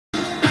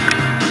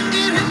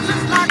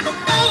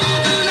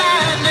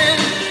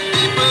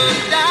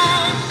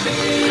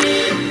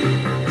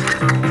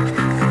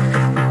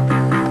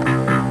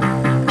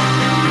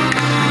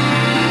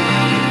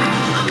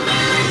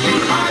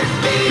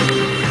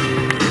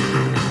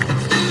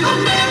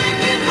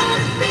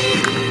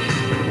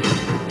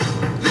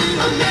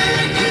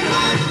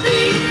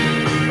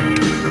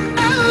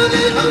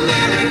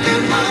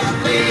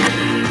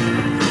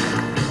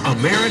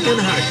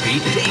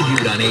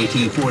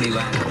AT-40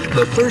 ladder.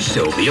 The first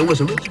Sylvia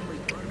was originally...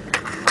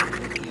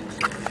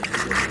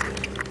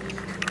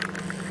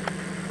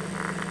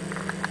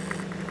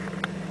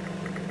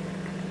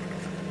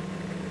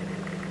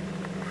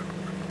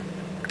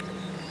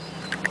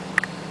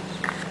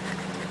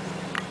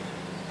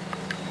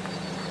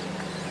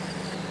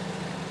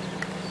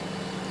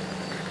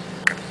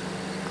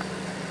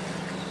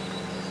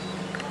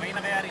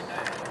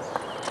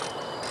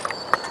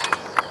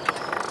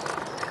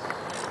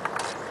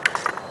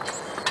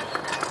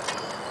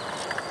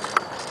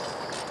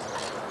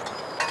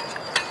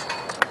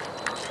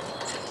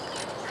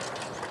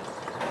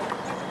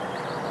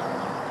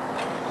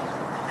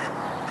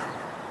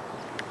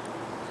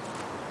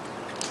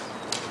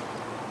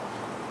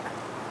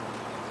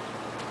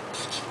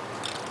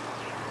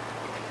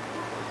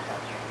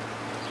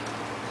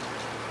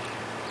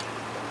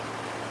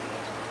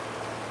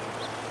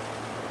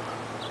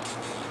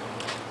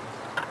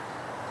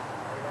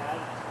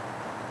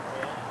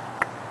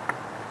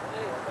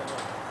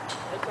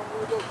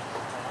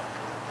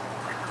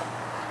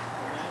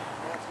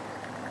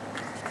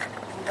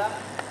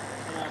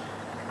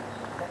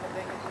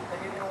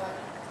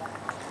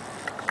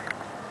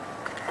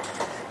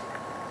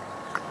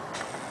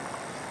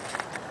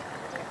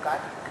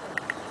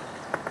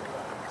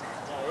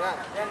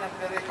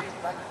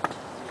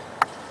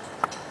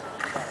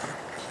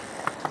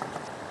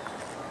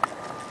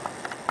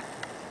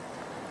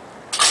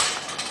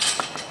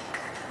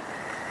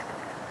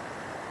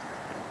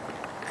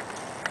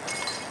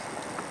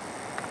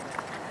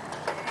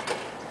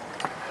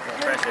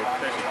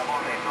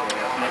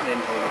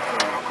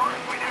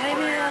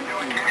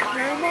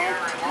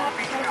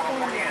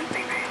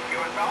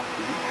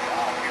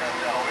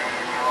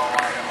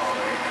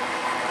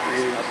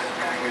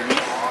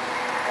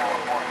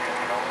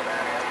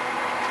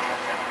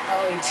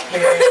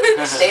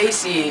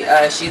 Stacy,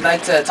 she'd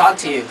like to talk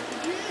to you.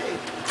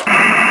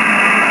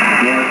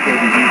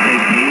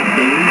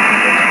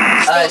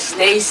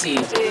 Stacy,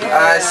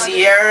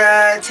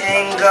 Sierra,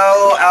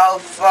 Tango,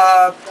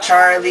 Alpha,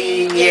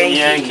 Charlie,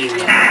 Yankee.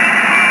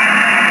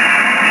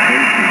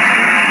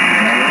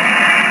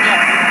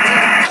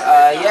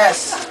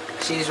 Yes,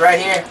 she's right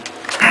here.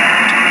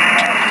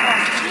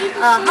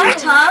 Hi,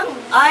 Tom.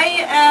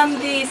 I am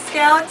the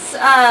Scouts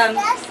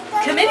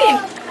committee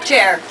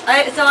chair,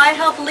 so I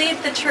help lead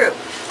the troop.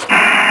 Oh,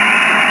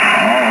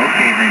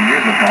 okay, then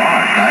you're the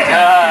boss.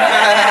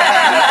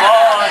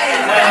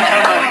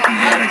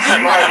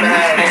 Smart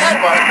man.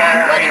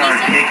 Very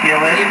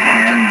articulate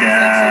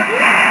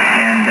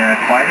and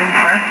quite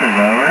impressive,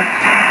 over.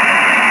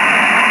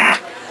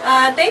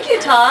 Thank you,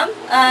 Tom.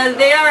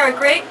 They are a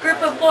great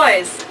group of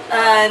boys,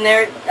 and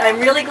I'm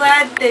really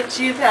glad that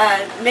you've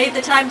made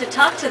the time to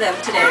talk to them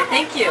today.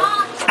 Thank you.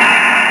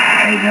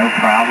 Hey, no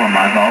problem.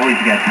 I've always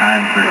got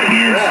time for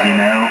kids, you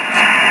know.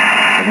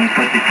 If we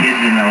put the kids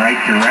in the right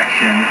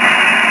direction,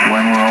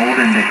 when we're old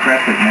and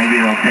decrepit, maybe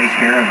they'll take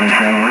care of us,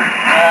 over.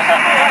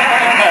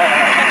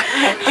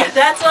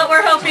 That's what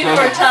we're hoping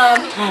for,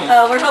 Tom.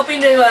 We're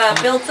hoping to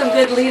build some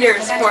good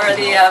leaders for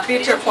the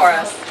future for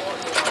us.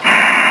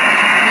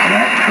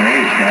 That's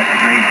great, that's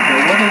great. So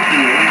what is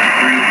the age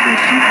group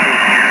that you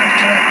take care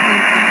of,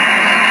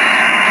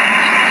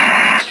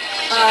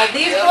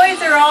 These boys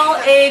are all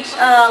aged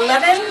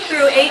 11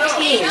 through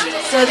 18,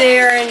 so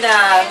they're in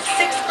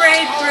 6th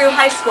grade through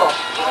high school.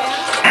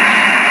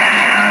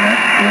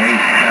 That's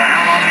great.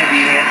 How long have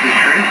you had the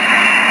troop?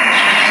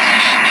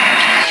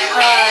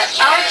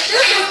 Our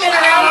troop has been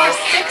around for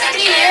 60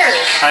 years.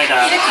 60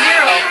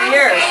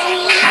 years.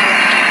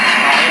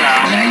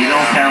 Now you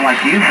don't sound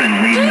like you've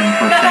been leading them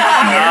for 60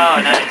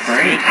 years. That's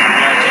great.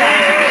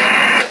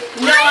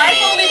 No, I've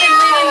only been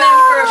leading them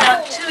for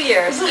about 2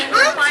 years.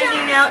 We're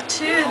finding out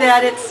too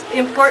that it's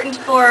important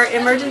for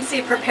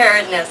emergency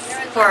preparedness,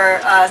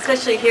 for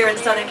especially here in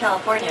Southern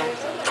California.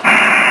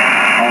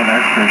 Oh,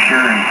 that's for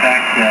sure. In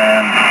fact,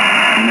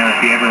 you know,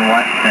 if you ever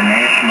watch the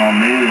national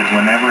news,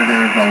 whenever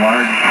there's a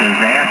large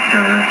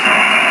disaster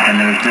and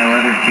there's no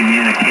other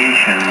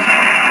communication,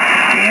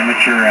 the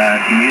amateur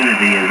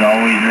community is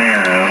always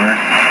there, over.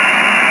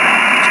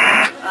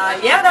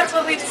 Yeah, that's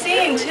what we've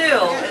seen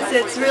too.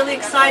 It's really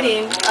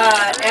exciting.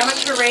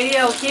 Amateur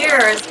radio here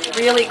has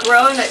really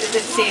grown, it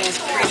seems,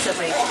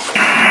 recently.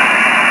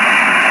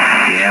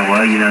 Yeah,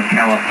 well, you know,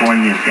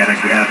 California's got a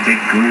big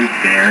group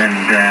there, and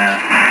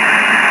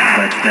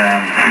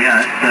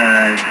yeah,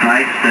 it's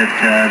nice that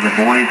the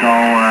boys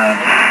all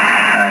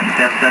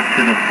stepped up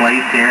to the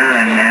plate there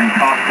and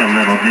talked a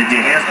little. Did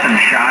you have some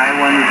shy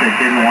ones that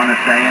didn't want to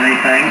say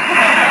anything?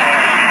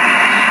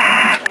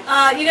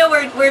 You know,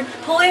 we're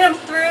pulling them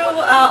through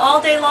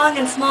all day long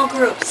in small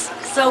groups.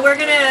 So we're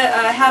going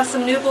to have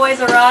some new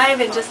boys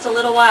arrive in just a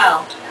little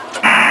while.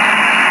 Oh,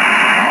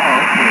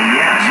 okay,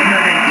 yeah. You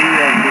know they do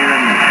that here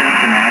in the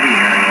Cincinnati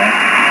area.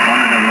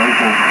 One of the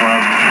local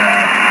clubs,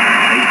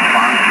 they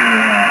sponsor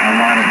a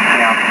lot of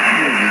scouts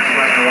too. It's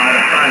like a lot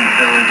of fun.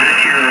 So is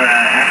this your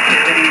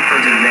activity for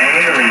the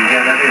day, or you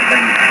got other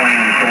things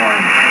planned for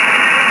them?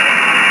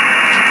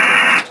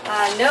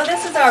 No,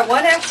 this is our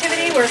one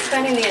activity. We're were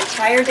spending the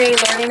entire day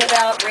learning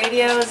about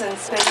radios and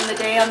spending the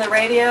day on the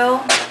radio.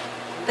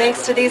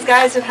 Thanks to these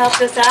guys who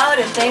helped us out,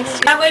 and thanks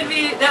to... That would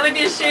be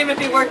a shame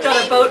if you worked on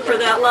a boat for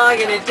that long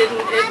and it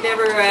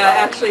never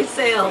actually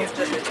sailed.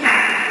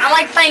 I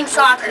like playing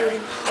soccer.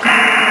 Okay,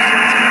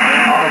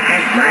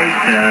 great.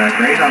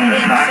 Great on the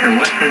soccer.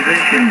 What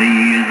position do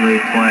you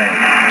usually play?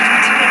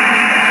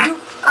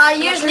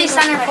 Usually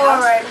center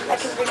forward.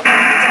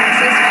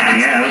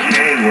 Yeah,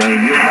 okay. Well,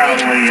 you're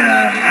probably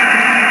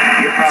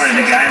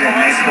the guy that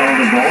makes all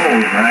the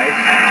goals, right?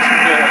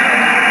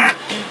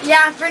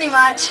 Yeah, pretty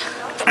much.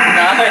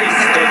 Nice.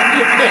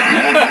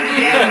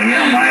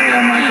 Yeah,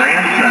 my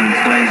grandson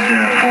played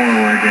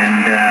forward,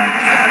 and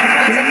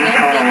he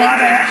caught a lot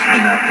of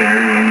action up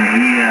there,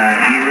 and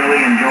he really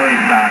enjoys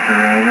soccer.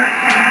 Over.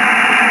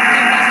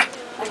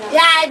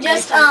 Yeah, I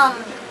just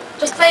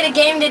played a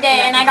game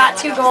today, and I got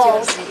 2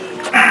 goals.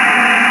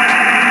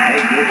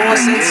 Hey, good Well, for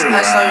since you.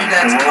 I saw you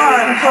guys'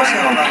 car, of course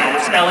I'll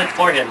Spell it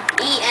for him.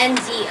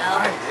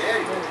 ENZO.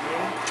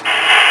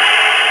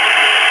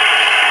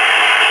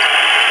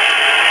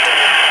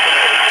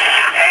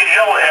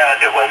 Angel,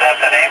 was that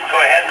the name? Go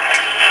ahead.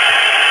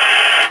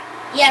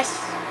 Yes.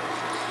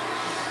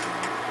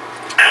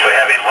 We're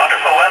having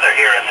wonderful weather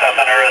here in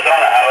southern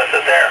Arizona. How is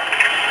it there?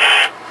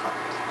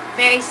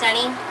 Very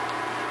sunny.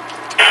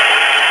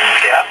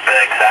 Yep,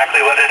 exactly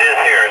what it is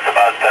here. It's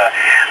about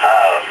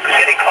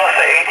getting close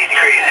to 80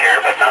 degrees here,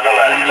 but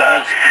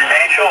nonetheless,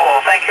 Angel,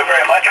 well, thank you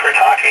very much for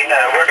talking.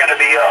 We're going to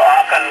be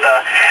off and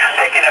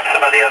picking up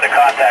some of the other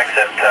contacts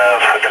that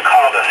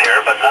called us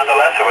here, but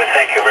nonetheless, we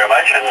thank you very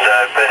much, and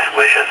best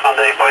wishes on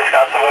the Boy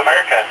Scouts of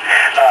America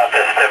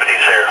festivities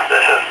here.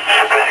 This is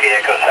Whiskey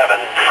Echo 7,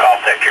 call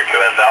sector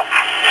QSL.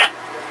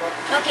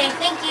 Okay,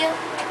 thank you.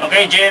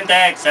 Okay, Jim,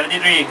 tag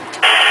 73.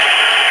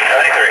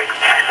 73.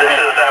 This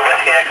is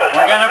Whiskey Echo 7.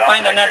 We're gonna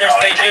find another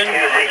station. On the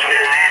air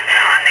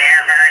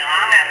very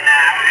long, and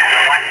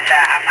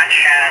how much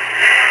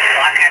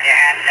luck have you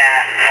had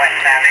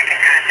with making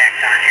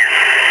contacts on here?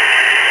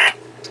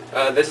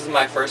 This is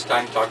my first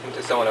time talking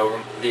to someone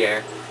over the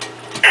air. Okay,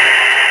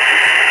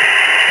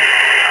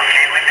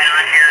 we've been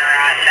on here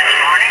since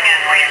morning,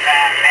 and we've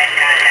made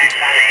contacts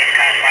on the East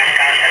Coast, West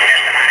Coast, and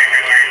just about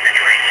everywhere in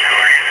between, so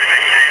we're having a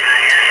good time out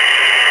here.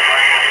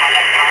 We're in a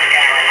public park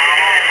in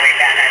Ramona, and we've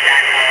got a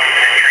dipole over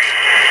the tree.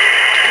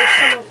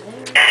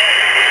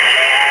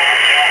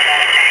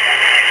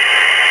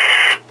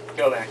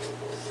 Go back.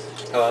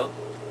 Hello?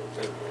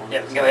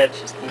 Yeah, go ahead.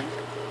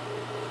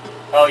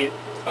 Oh,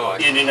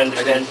 you didn't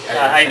understand.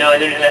 I know, I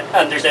didn't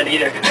understand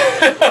either.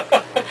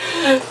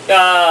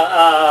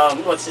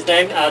 What's his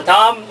name?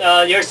 Tom,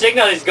 your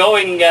signal is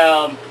getting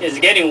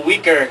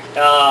weaker.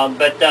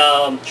 But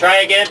try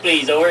again,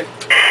 please. Over. Kilo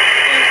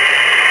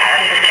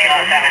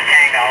 7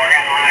 Tango, we're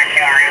getting a lot of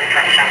QRM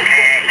from some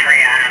K8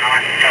 tree. I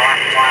don't know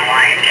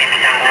why it keeps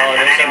doing that. Oh,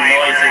 there's some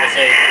noise in the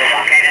same.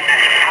 Located in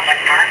this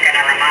public park in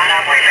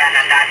Ramona, we've got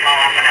a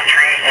dipole up in a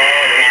tree. Oh,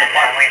 there's a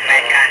park. We've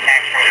made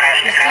contacts from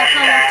coast to coast.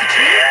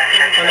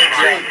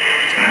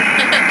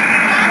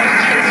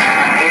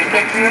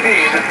 K6UD,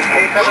 this is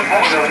K7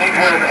 Tango. Need to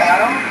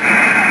Adam.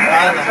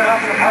 Set up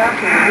in the park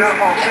in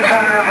beautiful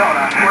Tucson,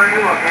 Arizona. Where are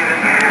you located?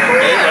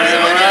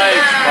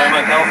 Alright.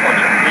 Claremont,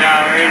 California.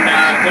 Yeah, we're in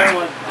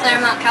Claremont.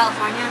 Claremont,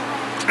 California.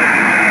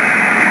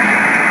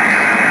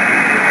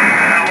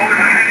 What was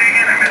the city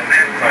again? I missed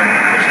it.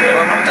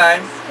 One more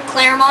time.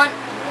 Claremont.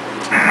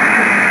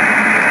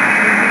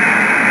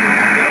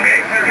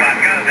 Okay, Claremont,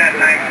 got it that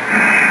time.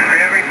 Are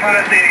you having fun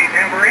at the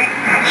Jamboree?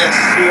 Yes.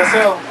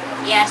 CSL.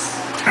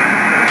 Yes.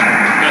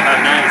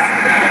 Nice.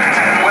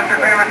 What's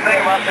your favorite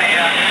thing about the,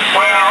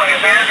 well,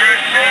 if Andrew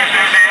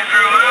loses,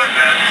 Andrew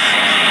loses.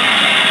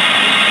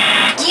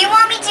 Do you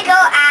want me to go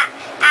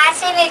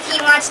ask him if he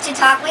wants to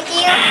talk with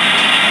you?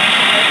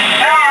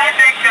 No, I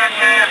think that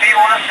if he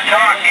wants to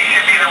talk, he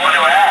should be the one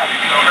who asks.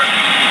 Over.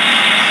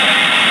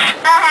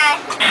 Okay.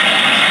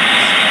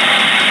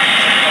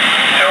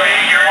 So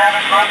you're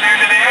having fun there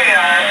today?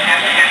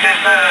 Is this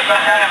some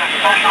kind of a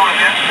special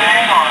event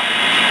thing, or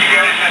you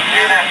guys just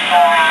do this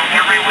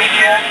every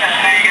weekend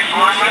until you get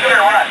bored with it,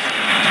 or what?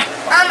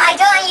 I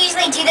don't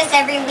usually do this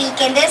every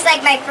weekend. This is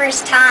like my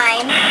first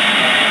time.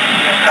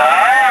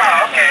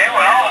 Ah, okay.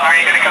 Well, are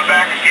you going to come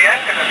back again?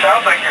 Because it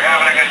sounds like you're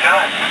having a good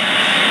time.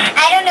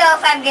 I don't know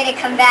if I'm gonna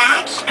come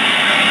back.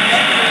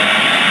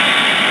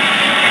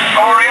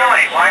 Oh,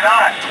 really? Why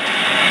not?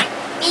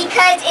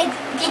 Because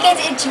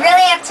it's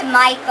really up to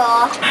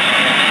Michael.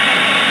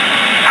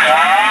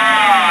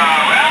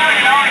 Ah, well,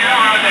 you're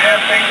allowed to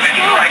have things that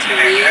you like to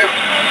do, too.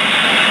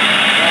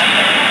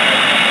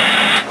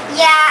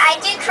 Yeah, I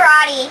do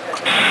karate.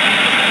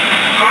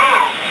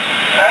 Ooh,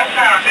 that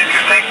sounds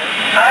interesting.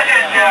 I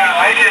did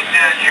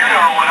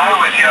judo when I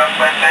was young,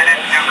 but I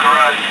didn't do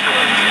karate.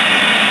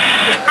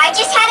 I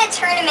just had a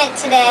tournament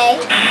today.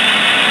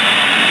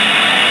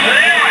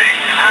 Really?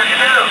 How'd you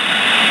do?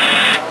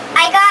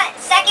 I got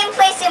second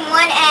place in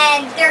one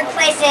and third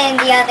place in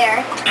the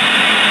other.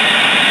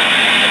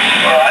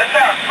 Well, that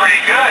sounds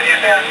pretty good. You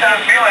sound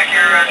to me like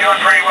you're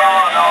doing pretty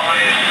well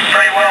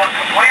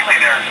completely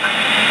there.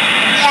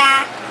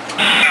 Yeah.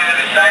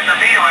 Cypher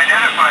B to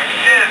identify.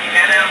 Sid,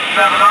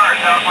 NM7R,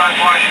 Southwest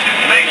Washington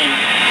State.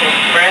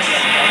 Press.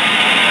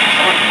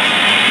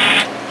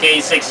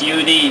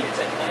 K6UD.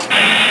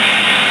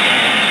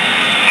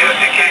 Just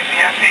in case the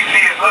FCC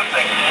is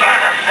listening.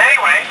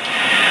 Anyway,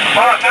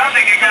 well, it sounds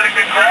like you got a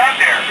good crowd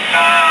there.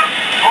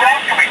 Who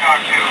else can we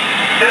talk to?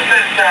 This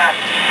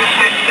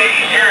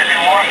station here is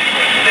in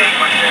Washington State,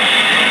 which is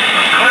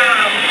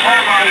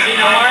Claremont is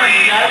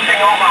probably something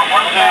over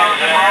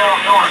 1,000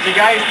 miles north. The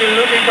guy is still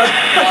looking for.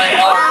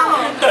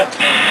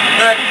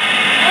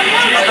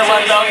 She's the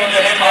one talking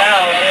to him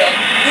now.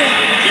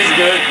 She's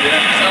good.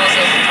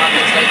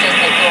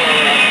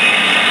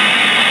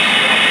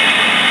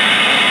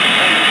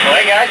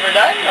 Alright guys, we're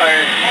done? Or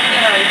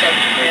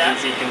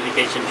emergency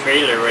communication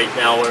trailer right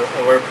now.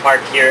 We're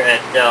parked here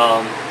at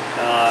the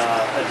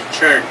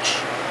church,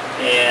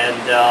 and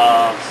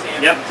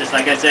yep, just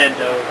like I said,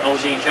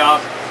 opening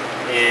shop,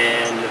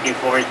 and looking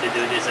forward to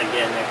do this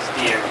again next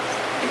year.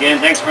 Again,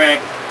 thanks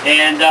Frank,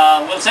 and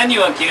we'll send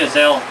you a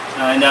QSL,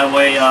 and that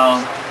way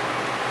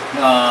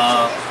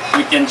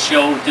we can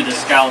show to the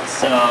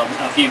scouts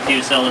a few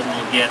QSLs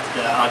we'll get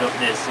out of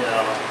this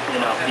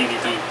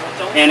activity.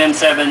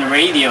 NM7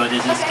 radio,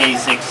 this is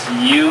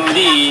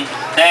K6UD.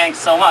 Thanks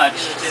so much.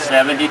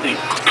 73. 7-3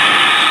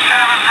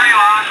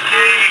 lost,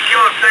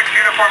 K6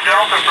 Uniform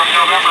Delta from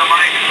November,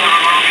 Mike 7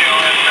 Romeo,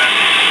 and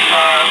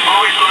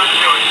always listen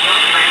to it.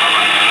 7-3,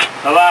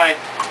 bye-bye. Bye-bye.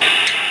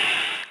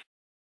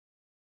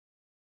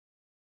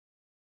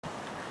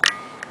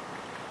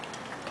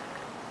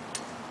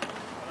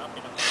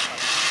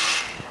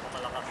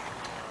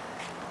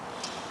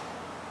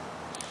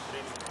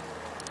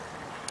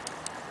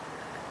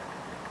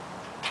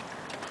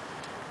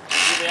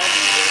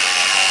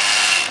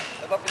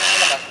 Ano ba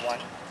pinakalakas?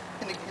 1?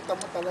 Pinagkita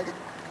mo talaga.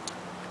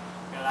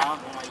 Kailangan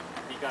mo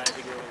hindi ka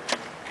siguro.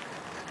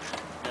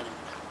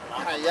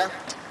 Kaya?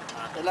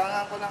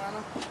 Kailangan ko lang ano?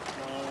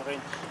 Yung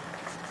range.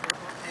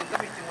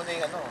 Gamitin mo na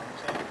yung ano.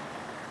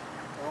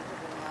 Ewan ko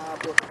kung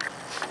maabot.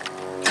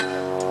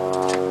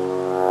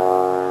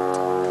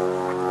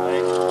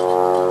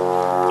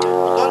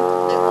 Doon?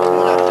 Hindi,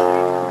 muna.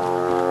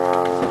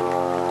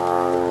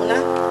 Muna?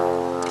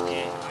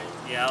 Sige.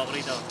 Yeah, ako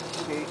rito.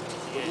 Okay.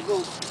 Sige. Go.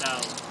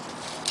 Down.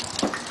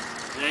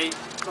 Jay.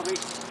 Okay.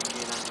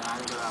 Sige, nagdahan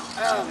ko lang.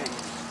 Okay.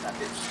 That's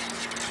it.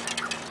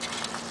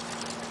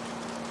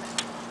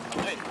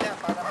 Okay, yeah,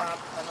 para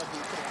ano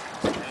dito.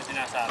 Yung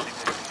sinasabi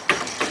ko.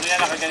 Kung yan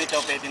nakaganito,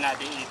 pwede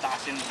natin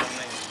itaasin mo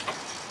na yun.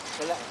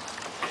 Wala.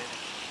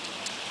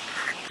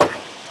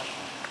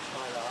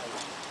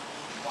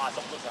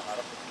 Pumasok ko sa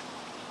harap.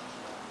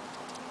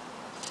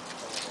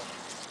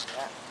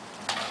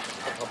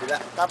 Kabila.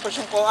 Tapos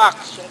yung coax.